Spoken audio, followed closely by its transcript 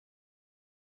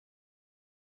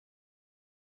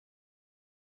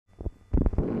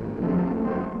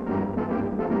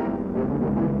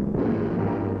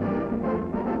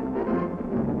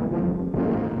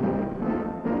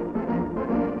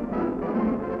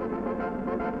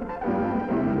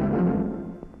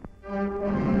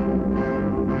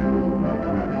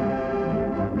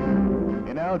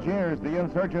Algiers, the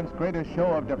insurgents' greatest show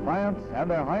of defiance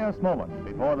and their highest moment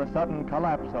before the sudden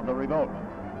collapse of the revolt.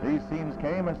 These scenes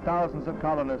came as thousands of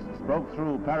colonists broke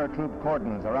through paratroop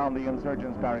cordons around the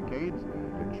insurgents' barricades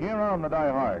to cheer on the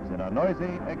diehards in a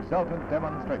noisy, exultant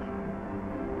demonstration.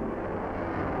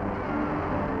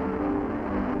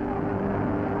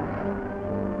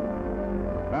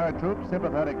 Paratroops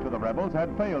sympathetic to the rebels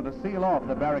had failed to seal off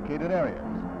the barricaded areas.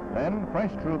 Then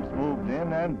fresh troops moved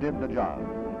in and did the job.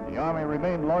 The army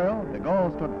remained loyal, de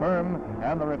Gaulle stood firm,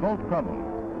 and the revolt crumbled.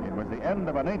 It was the end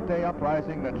of an 8-day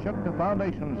uprising that shook the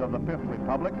foundations of the Fifth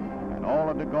Republic and all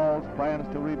of de Gaulle's plans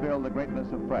to rebuild the greatness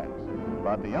of France.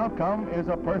 But the outcome is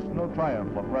a personal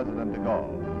triumph for President de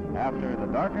Gaulle after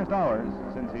the darkest hours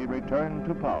since he returned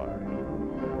to power.